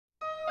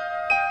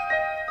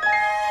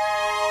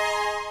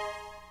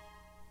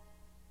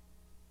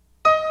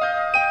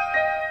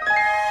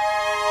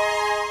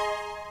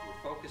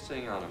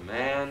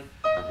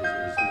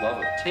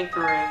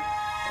tinkering,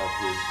 of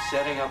his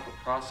setting up a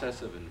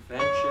process of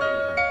invention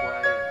and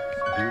play.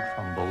 Viewed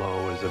from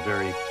below is a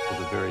very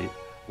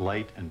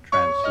light and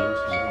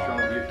translucent. John,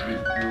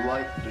 you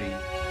like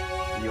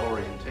the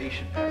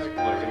orientation.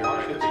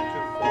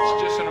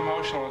 It's just an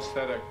emotional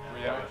aesthetic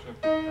reaction.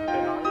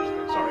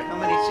 Sorry, how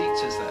many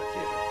seats is that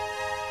theater?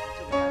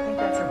 I think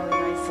that's a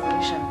really nice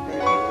solution.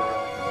 I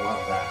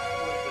love that.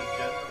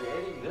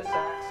 Creating this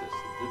axis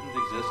that didn't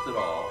exist at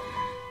all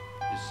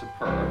is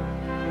superb.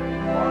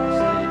 It marks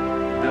the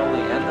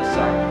building and the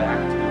site back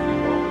to the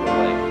view over the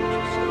lake, which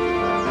is such a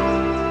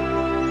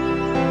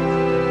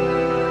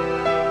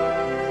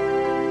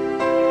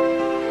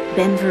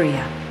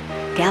Benveria,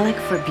 Gaelic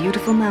for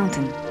beautiful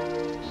mountain.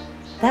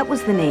 That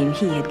was the name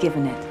he had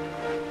given it.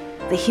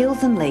 The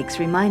hills and lakes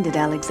reminded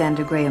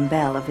Alexander Graham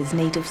Bell of his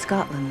native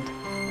Scotland.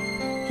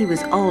 He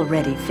was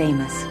already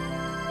famous.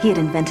 He had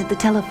invented the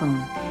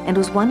telephone and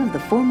was one of the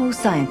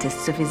foremost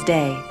scientists of his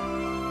day.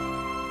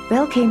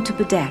 Bell came to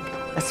Bedeck,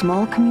 a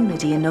small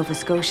community in Nova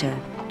Scotia,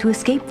 to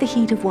escape the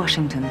heat of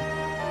Washington,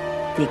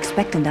 the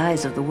expectant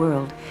eyes of the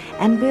world,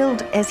 and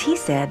build, as he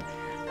said,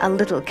 a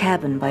little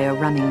cabin by a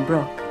running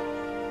brook.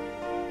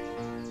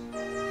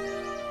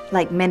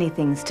 Like many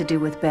things to do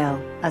with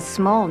Bell, a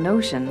small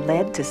notion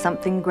led to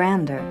something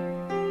grander.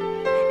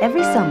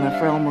 Every summer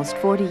for almost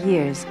 40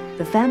 years,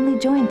 the family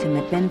joined him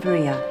at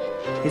Benveria,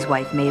 his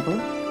wife Mabel,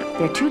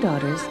 their 2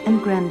 daughters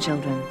and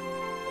grandchildren.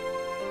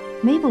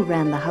 Mabel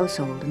ran the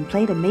household and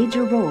played a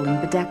major role in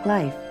Bedeck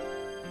life.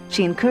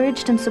 She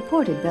encouraged and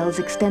supported Bell's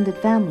extended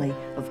family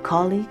of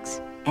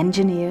colleagues,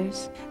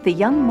 engineers, the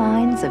young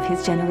minds of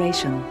his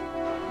generation.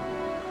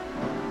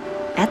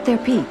 At their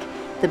peak,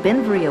 the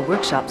Benveria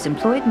workshops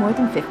employed more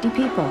than 50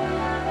 people.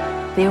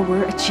 There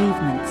were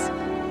achievements.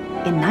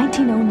 In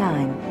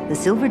 1909, the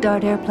Silver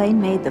Dart airplane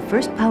made the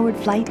first powered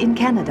flight in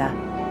Canada.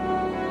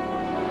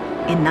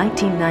 In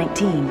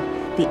 1919,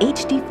 the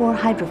HD-4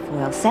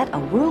 hydrofoil set a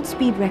world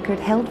speed record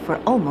held for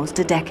almost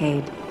a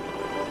decade.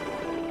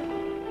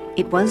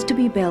 It was to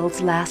be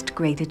Bell's last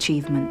great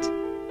achievement.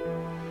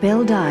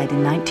 Bell died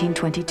in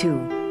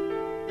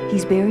 1922.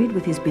 He's buried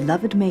with his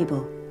beloved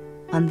Mabel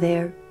on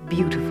their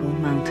beautiful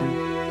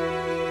mountain.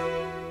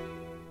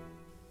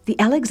 The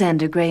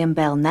Alexander Graham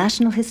Bell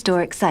National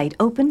Historic Site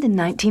opened in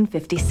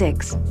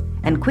 1956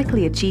 and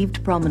quickly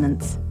achieved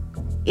prominence.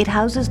 It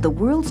houses the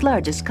world's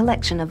largest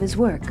collection of his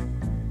work.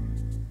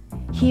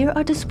 Here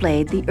are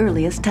displayed the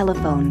earliest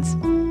telephones,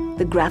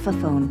 the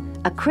graphophone,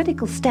 a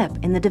critical step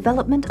in the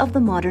development of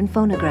the modern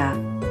phonograph,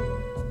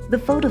 the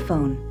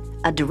photophone,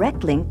 a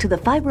direct link to the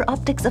fiber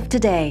optics of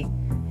today,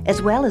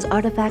 as well as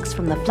artifacts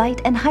from the flight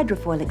and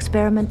hydrofoil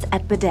experiments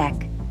at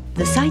Bedeck.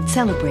 The site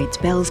celebrates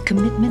Bell's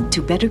commitment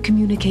to better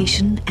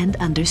communication and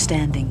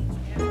understanding,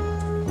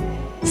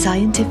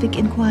 scientific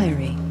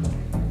inquiry,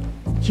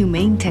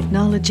 humane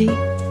technology,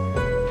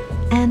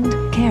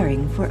 and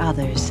caring for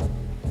others.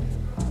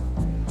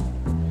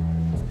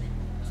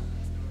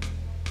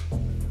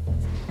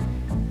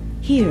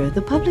 Here,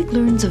 the public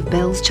learns of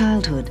Bell's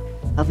childhood,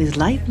 of his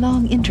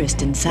lifelong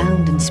interest in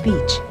sound and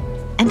speech,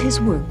 and his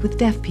work with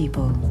deaf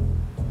people.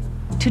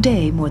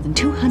 Today, more than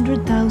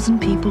 200,000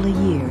 people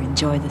a year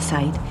enjoy the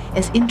site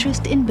as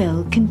interest in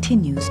Bell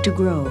continues to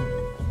grow.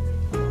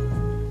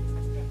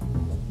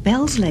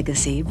 Bell's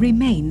legacy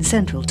remains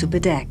central to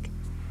Bedeck.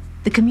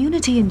 The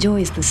community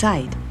enjoys the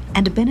site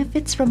and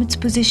benefits from its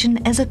position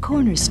as a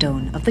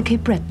cornerstone of the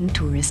Cape Breton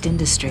tourist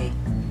industry.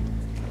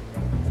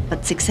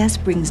 But success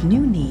brings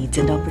new needs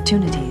and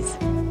opportunities.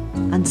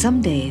 On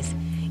some days,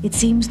 it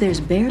seems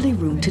there's barely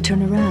room to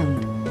turn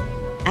around.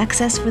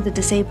 Access for the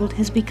disabled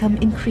has become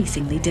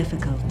increasingly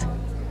difficult.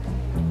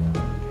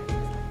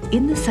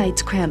 In the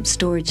site's cramped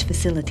storage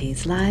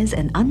facilities lies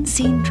an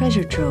unseen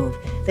treasure trove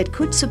that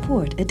could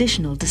support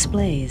additional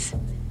displays.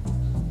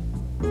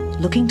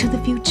 Looking to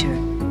the future,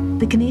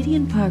 the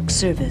Canadian Parks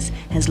Service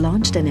has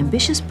launched an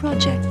ambitious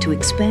project to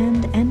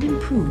expand and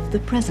improve the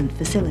present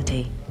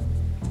facility.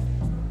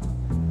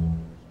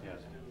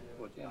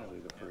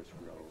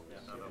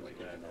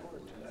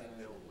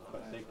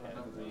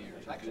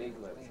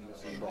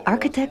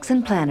 Architects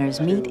and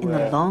planners meet in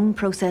the long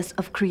process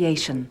of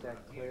creation.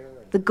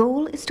 The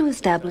goal is to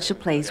establish a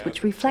place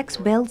which reflects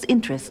Bell's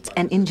interests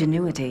and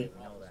ingenuity.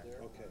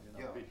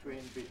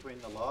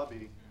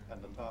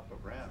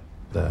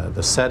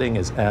 The setting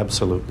is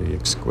absolutely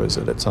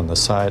exquisite. It's on the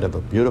side of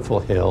a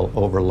beautiful hill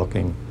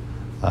overlooking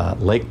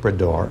Lake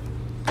Bredor,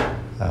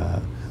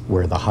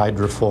 where the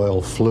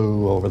hydrofoil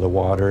flew over the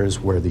waters,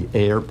 where the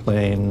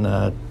airplane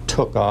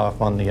took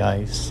off on the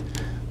ice,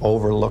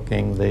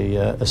 overlooking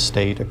the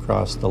estate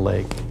across the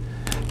lake.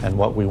 And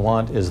what we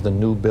want is the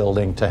new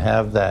building to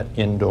have that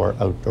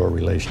indoor-outdoor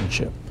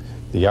relationship.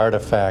 The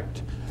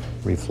artifact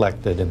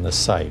reflected in the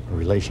site, in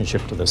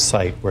relationship to the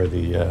site where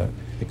the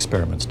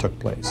experiments took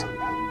place.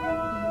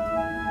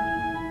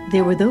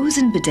 There were those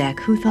in Bedeck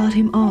who thought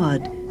him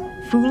odd,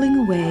 fooling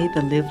away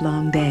the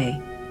livelong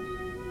day.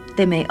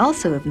 They may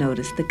also have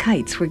noticed the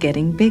kites were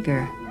getting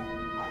bigger.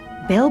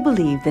 Bell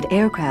believed that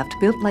aircraft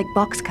built like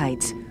box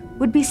kites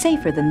would be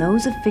safer than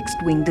those of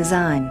fixed-wing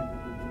design.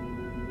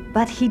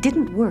 But he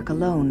didn't work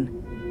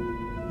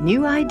alone.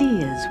 New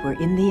ideas were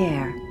in the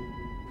air.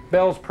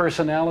 Bell's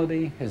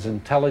personality, his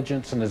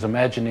intelligence, and his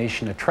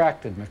imagination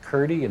attracted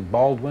McCurdy and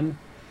Baldwin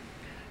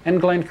and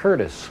Glenn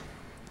Curtis,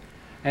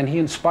 and he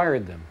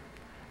inspired them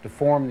to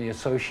form the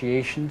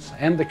associations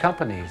and the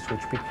companies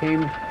which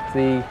became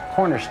the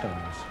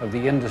cornerstones of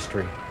the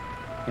industry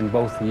in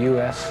both the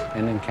U.S.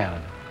 and in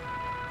Canada.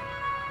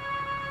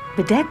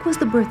 Baddeck was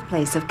the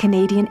birthplace of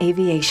Canadian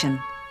aviation.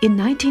 In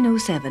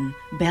 1907,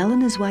 Bell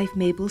and his wife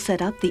Mabel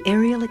set up the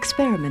Aerial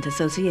Experiment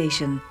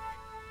Association.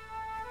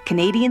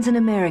 Canadians and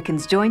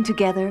Americans joined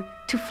together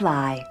to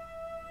fly.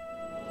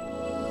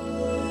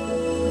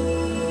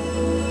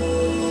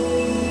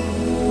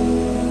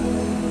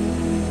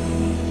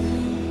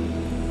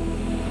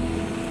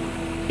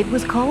 It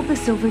was called the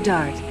Silver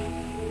Dart.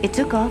 It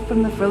took off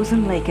from the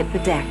frozen lake at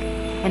Baddeck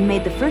and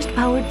made the first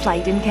powered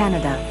flight in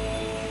Canada.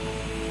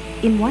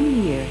 In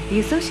 1 year, the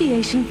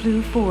association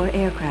flew 4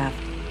 aircraft.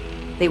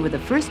 They were the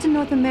first in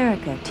North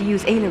America to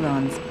use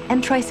ailerons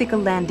and tricycle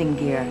landing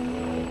gear.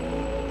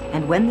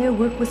 And when their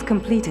work was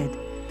completed,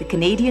 the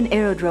Canadian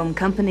Aerodrome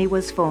Company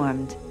was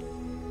formed.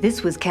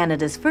 This was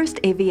Canada's first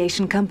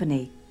aviation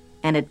company,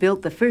 and it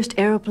built the first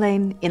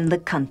aeroplane in the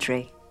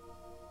country.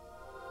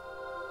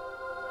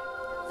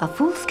 A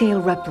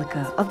full-scale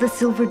replica of the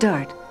Silver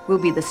Dart will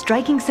be the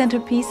striking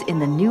centerpiece in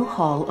the new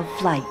Hall of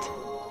Flight.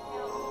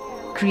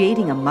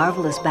 Creating a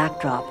marvelous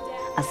backdrop,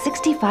 a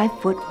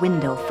 65-foot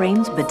window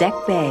frames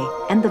Baddeck Bay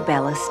and the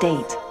Bell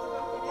Estate.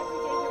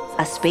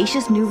 A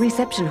spacious new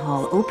reception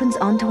hall opens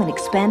onto an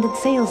expanded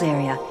sales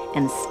area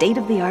and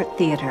state-of-the-art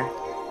theater.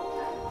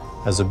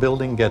 As a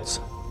building gets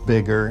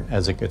bigger,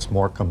 as it gets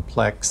more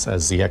complex,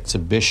 as the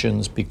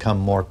exhibitions become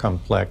more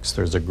complex,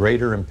 there's a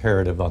greater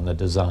imperative on the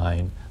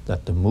design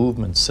that the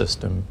movement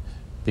system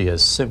be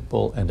as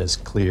simple and as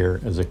clear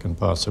as it can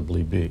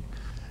possibly be.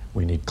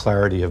 We need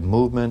clarity of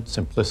movement,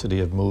 simplicity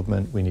of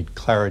movement. We need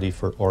clarity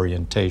for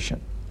orientation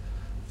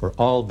for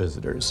all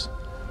visitors.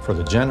 For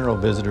the general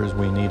visitors,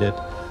 we need it.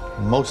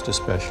 Most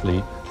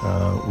especially,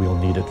 we'll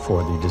need it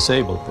for the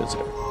disabled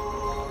visitor.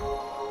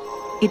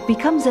 It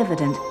becomes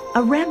evident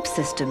a ramp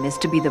system is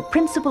to be the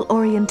principal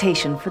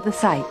orientation for the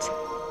site.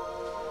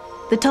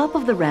 The top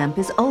of the ramp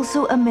is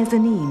also a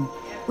mezzanine,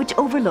 which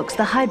overlooks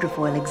the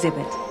hydrofoil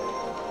exhibit.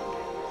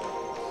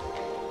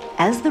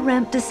 As the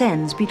ramp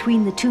descends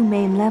between the 2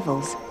 main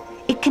levels,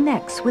 it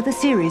connects with a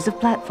series of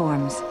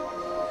platforms.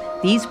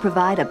 These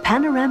provide a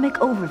panoramic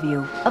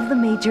overview of the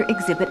major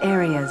exhibit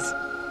areas.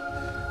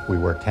 We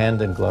worked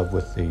hand in glove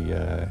with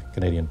the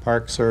Canadian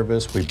Park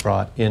Service. We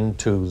brought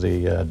into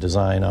the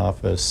design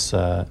office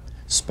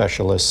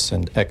specialists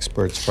and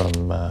experts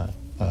from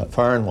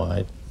far and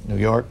wide, New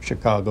York,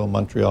 Chicago,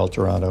 Montreal,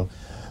 Toronto,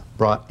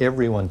 brought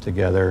everyone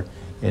together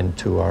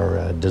into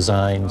our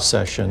design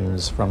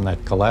sessions. From that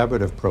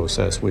collaborative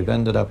process, we've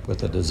ended up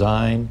with a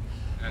design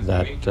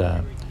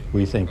that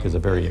we think is a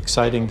very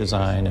exciting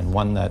design and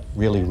one that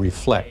really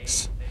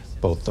reflects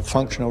both the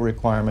functional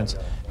requirements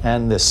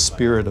and the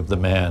spirit of the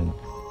man.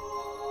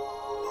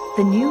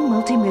 The new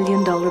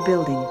multi-million-dollar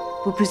building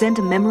will present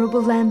a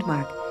memorable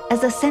landmark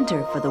as a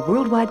center for the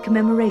worldwide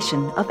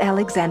commemoration of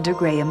Alexander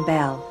Graham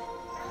Bell.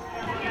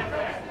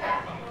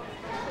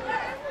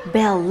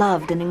 Bell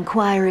loved an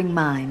inquiring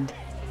mind.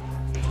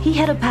 He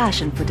had a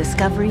passion for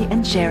discovery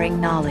and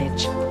sharing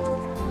knowledge.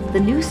 The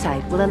new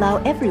site will allow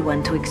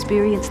everyone to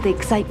experience the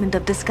excitement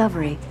of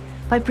discovery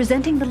by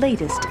presenting the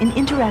latest in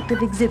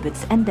interactive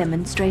exhibits and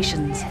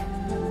demonstrations.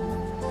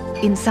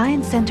 In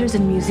science centers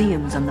and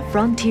museums on the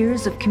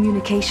frontiers of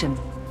communication,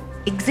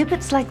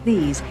 exhibits like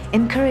these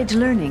encourage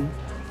learning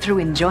through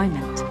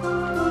enjoyment.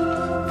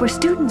 For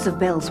students of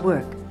Bell's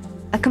work,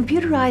 a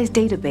computerized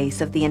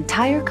database of the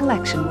entire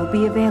collection will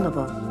be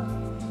available.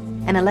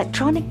 An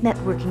electronic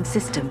networking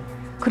system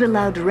could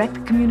allow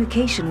direct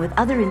communication with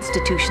other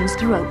institutions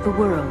throughout the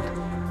world.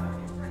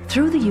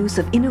 Through the use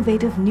of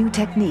innovative new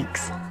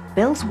techniques,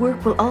 Bell's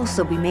work will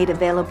also be made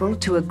available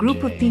to a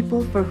group of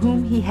people for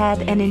whom he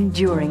had an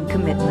enduring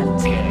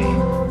commitment.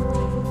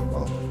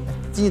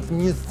 These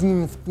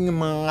museums be a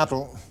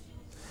model,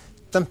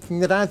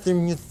 something that other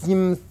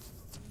museums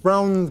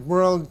around the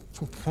world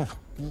can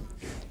copy,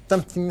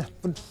 something that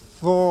would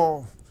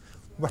show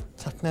what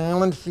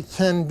technology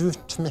can do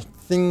to make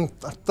things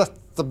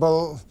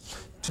accessible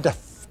to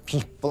deaf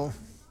people.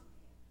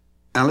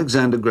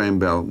 Alexander Graham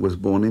Bell was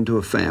born into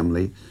a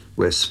family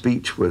where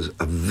speech was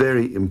a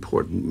very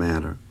important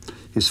matter.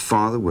 His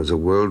father was a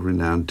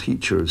world-renowned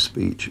teacher of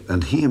speech,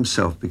 and he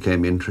himself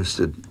became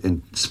interested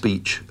in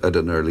speech at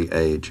an early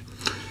age.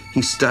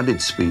 He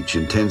studied speech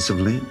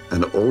intensively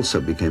and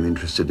also became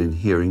interested in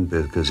hearing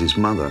because his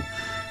mother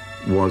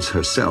was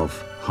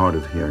herself hard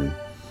of hearing.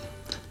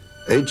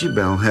 A.G.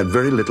 Bell had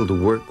very little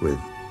to work with.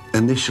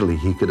 Initially,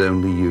 he could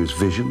only use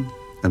vision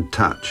and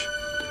touch.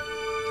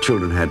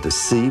 Children had to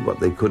see what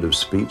they could of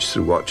speech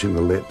through watching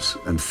the lips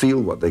and feel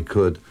what they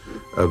could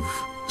of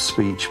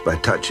speech by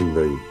touching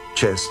the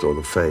chest or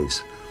the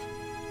face.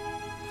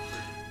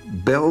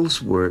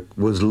 Bell's work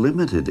was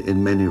limited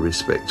in many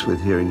respects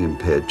with hearing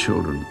impaired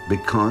children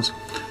because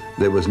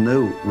there was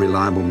no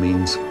reliable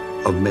means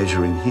of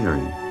measuring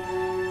hearing.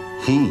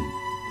 He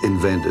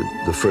invented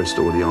the first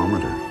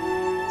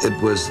audiometer.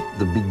 It was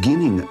the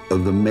beginning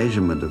of the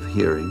measurement of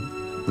hearing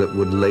that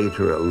would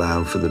later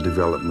allow for the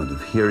development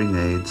of hearing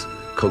aids,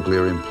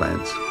 cochlear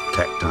implants,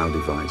 tactile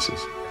devices.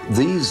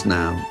 These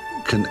now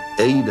can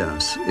aid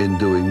us in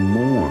doing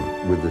more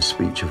with the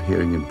speech of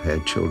hearing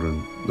impaired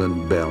children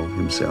than Bell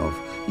himself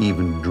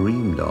even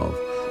dreamed of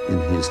in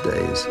his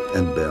days,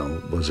 and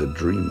Bell was a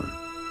dreamer.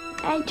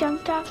 I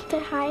jumped off the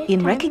high.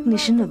 In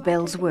recognition of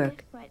Bell's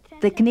work,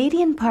 the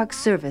Canadian Parks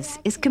Service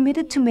is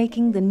committed to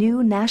making the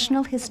new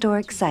National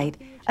Historic Site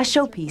a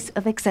showpiece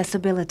of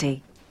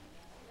accessibility.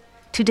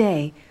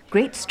 Today,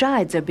 great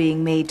strides are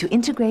being made to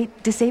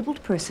integrate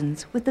disabled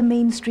persons with the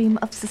mainstream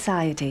of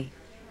society.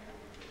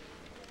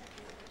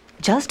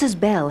 Just as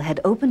Bell had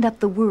opened up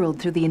the world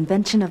through the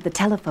invention of the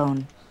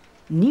telephone,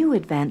 new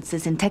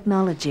advances in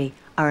technology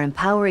are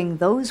empowering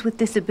those with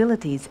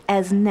disabilities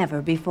as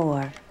never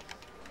before.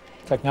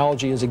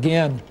 Technology is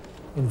again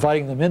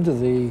inviting them into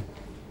the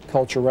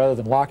culture rather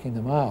than locking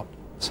them out.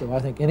 So I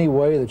think any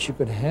way that you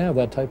could have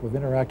that type of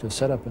interactive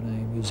setup in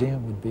a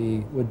museum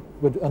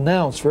would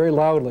announce very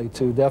loudly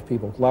to deaf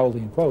people, loudly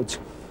in quotes,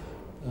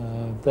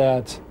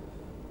 that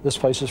this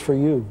place is for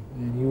you,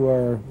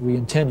 and we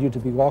intend you to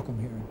be welcome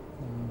here.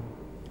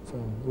 So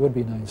it would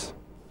be nice.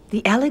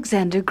 The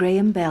Alexander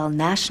Graham Bell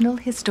National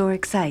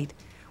Historic Site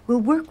will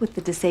work with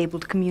the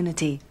disabled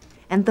community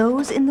and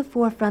those in the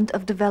forefront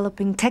of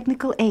developing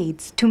technical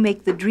aids to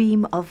make the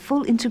dream of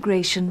full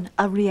integration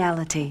a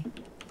reality.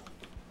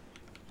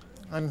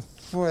 I'm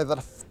sure that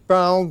if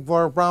Bell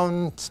were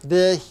around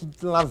today,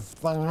 he'd love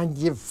the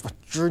idea of what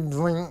you're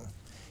doing.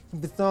 He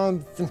was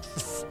always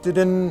interested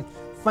in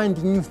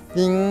finding new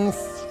things,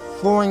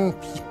 showing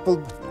people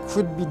what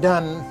could be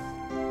done.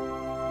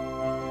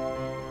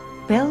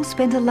 Bell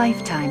spent a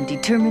lifetime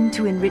determined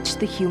to enrich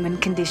the human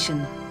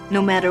condition,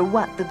 no matter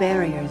what the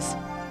barriers.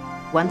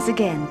 Once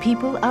again,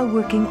 people are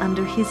working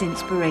under his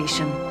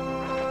inspiration.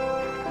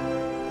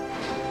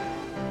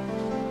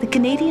 The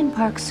Canadian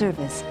Park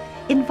Service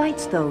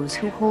invites those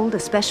who hold a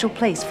special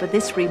place for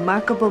this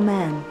remarkable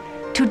man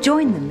to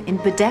join them in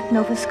Bedeque,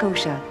 Nova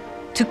Scotia,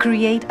 to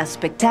create a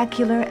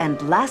spectacular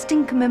and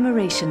lasting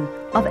commemoration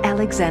of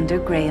Alexander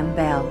Graham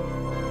Bell.